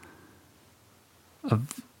of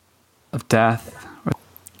death,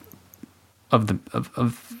 of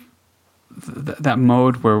that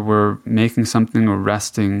mode where we're making something or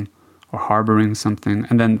resting or harboring something,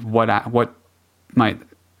 and then what might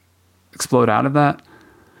explode out of that.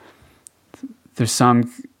 It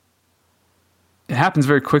happens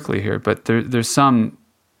very quickly here, but there's some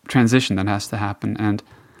transition that has to happen, and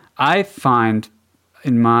I find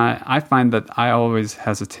that I always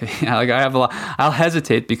hesitate. I'll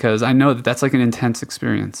hesitate because I know that that's like an intense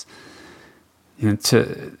experience,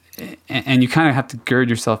 and you kind of have to gird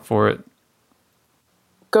yourself for it.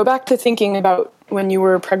 Go back to thinking about when you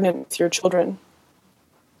were pregnant with your children,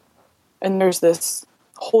 and there's this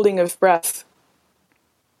holding of breath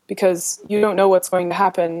because you don't know what's going to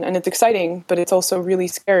happen, and it's exciting, but it's also really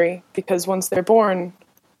scary because once they're born,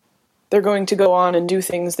 they're going to go on and do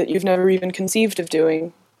things that you've never even conceived of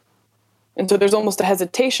doing. And so there's almost a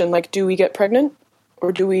hesitation, like, do we get pregnant?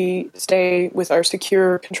 Or do we stay with our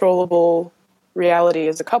secure, controllable reality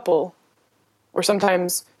as a couple? Or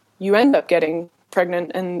sometimes you end up getting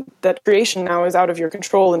pregnant and that creation now is out of your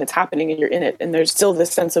control and it's happening and you're in it. And there's still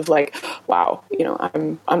this sense of like, wow,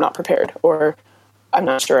 I'm not prepared, or I'm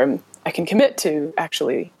not sure I can commit to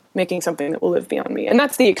actually making something that will live beyond me. And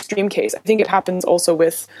that's the extreme case. I think it happens also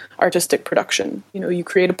with artistic production. You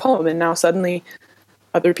create a poem and now suddenly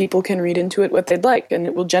other people can read into it what they'd like, and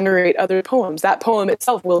it will generate other poems. That poem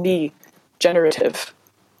itself will be generative.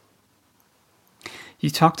 You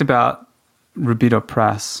talked about Rubido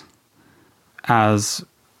Press as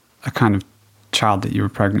a kind of child that you were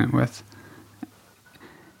pregnant with.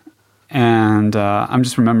 And I'm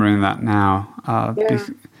just remembering that now.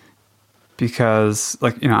 Because,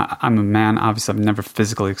 I'm a man. Obviously, I've never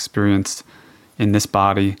physically experienced in this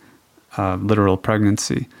body literal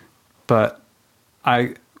pregnancy, but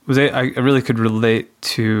I really could relate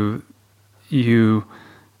to you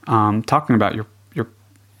talking about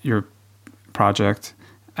your project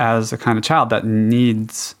as a kind of child that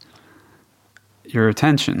needs your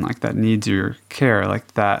attention, like that needs your care,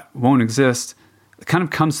 like that won't exist. It kind of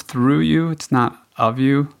comes through you. It's not of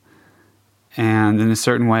you. And in a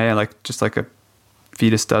certain way, just like a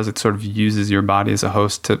fetus does, it sort of uses your body as a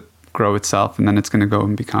host to grow itself, and then it's going to go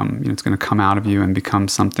and become, it's going to come out of you and become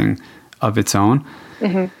something of its own.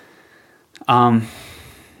 Mm-hmm.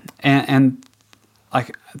 And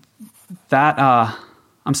like that,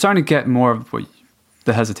 I'm starting to get more of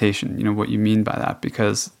the hesitation, what you mean by that,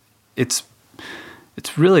 because it's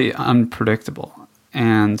really unpredictable,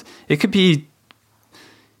 and it could be.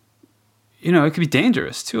 It could be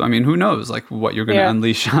dangerous too. I mean, who knows, what you're going to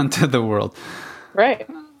unleash onto the world. Right.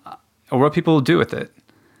 Or what people will do with it.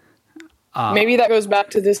 Maybe that goes back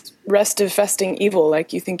to this restive, festing evil.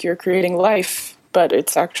 You think you're creating life, but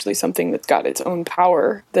it's actually something that's got its own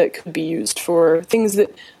power that could be used for things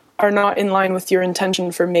that are not in line with your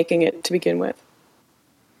intention for making it to begin with.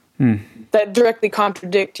 That directly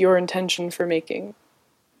contradict your intention for making.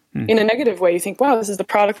 In a negative way, you think, wow, this is the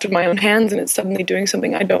product of my own hands, and it's suddenly doing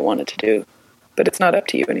something I don't want it to do. But it's not up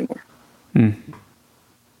to you anymore.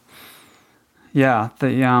 Yeah,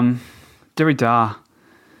 the Derrida,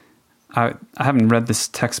 I haven't read this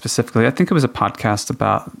text specifically. I think it was a podcast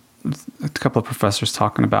about a couple of professors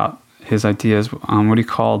talking about his ideas on what he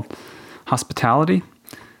called hospitality,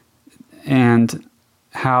 and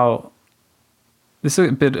how this is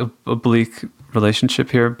a bit of a bleak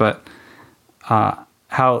relationship here, but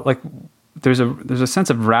how like there's a sense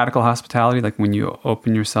of radical hospitality, like when you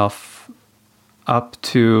open yourself up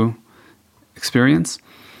to experience,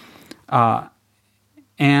 and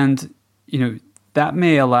that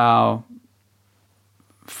may allow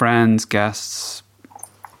friends, guests,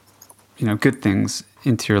 good things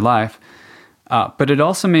into your life, but it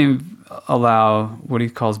also may allow what he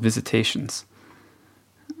calls visitations.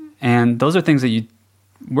 And those are things that you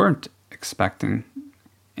weren't expecting,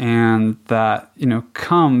 and that,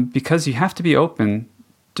 come because you have to be open,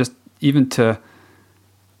 just even to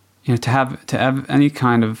have any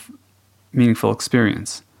kind of meaningful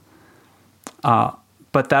experience.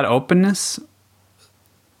 But that openness,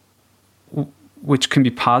 which can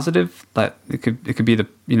be positive, that it could be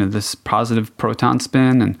this positive proton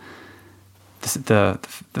spin and the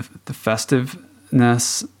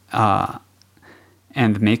festiveness,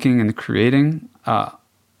 and the making and the creating,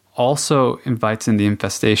 also invites in the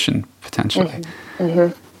infestation, potentially,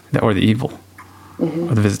 or the evil,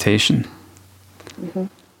 or the visitation.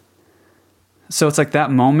 So it's like that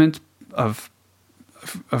moment of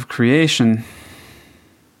creation.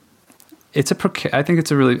 I think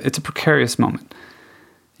it's a precarious moment.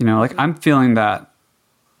 Like I'm feeling that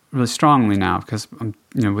really strongly now because I'm,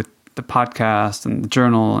 with the podcast and the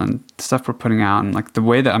journal and the stuff we're putting out, and like the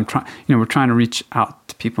way that I'm trying, we're trying to reach out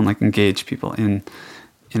to people and like engage people in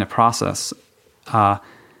a process. But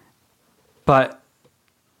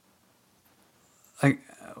like,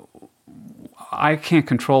 I can't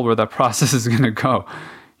control where that process is going to go.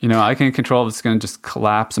 I can't control if it's going to just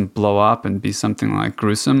collapse and blow up and be something like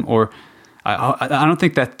gruesome, or I don't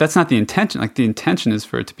think that's not the intention. Like the intention is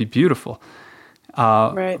for it to be beautiful.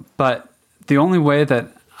 Right. But the only way that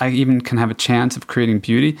I even can have a chance of creating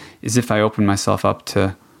beauty is if I open myself up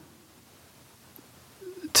to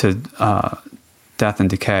death and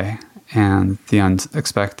decay and the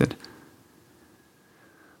unexpected.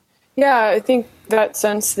 Yeah, I think that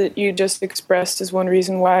sense that you just expressed is one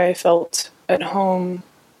reason why I felt at home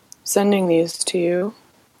sending these to you,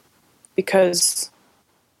 because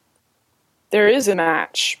there is a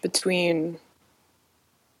match between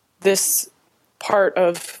this part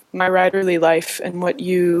of my writerly life and what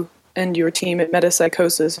you and your team at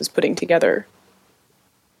Metapsychosis is putting together.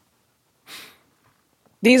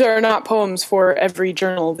 These are not poems for every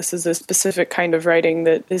journal. This is a specific kind of writing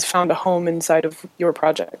that has found a home inside of your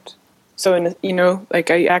project. So, I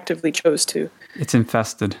actively chose to. It's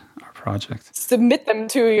infested our project. Submit them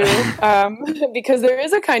to you, because there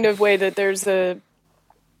is a kind of way that there's it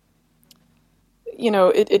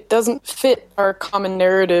doesn't fit our common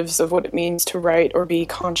narratives of what it means to write or be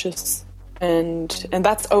conscious, and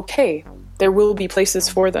that's okay. There will be places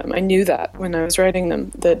for them. I knew that when I was writing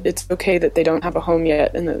them, that it's okay that they don't have a home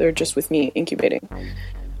yet and that they're just with me incubating.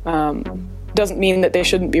 Doesn't mean that they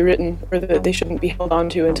shouldn't be written or that they shouldn't be held on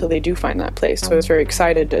to until they do find that place. So I was very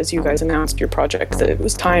excited as you guys announced your project that it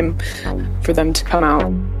was time for them to come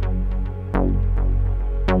out.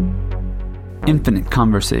 Infinite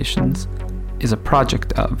Conversations is a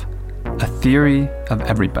project of A Theory of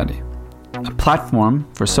Everybody, a platform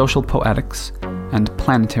for social poetics and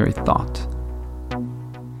planetary thought.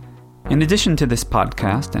 In addition to this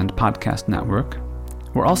podcast and podcast network,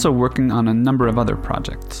 we're also working on a number of other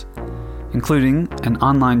projects, including an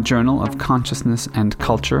online journal of consciousness and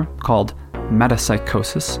culture called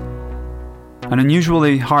Metapsychosis, an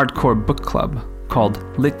unusually hardcore book club called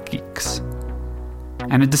Lit Geeks,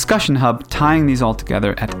 and a discussion hub tying these all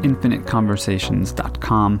together at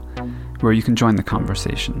infiniteconversations.com, where you can join the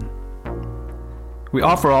conversation. We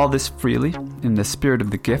offer all this freely in the spirit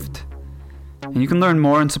of the gift, and you can learn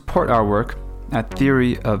more and support our work at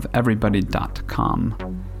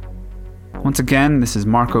theoryofeverybody.com. Once again, this is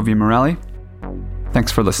Marco V. Morelli.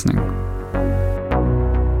 Thanks for listening.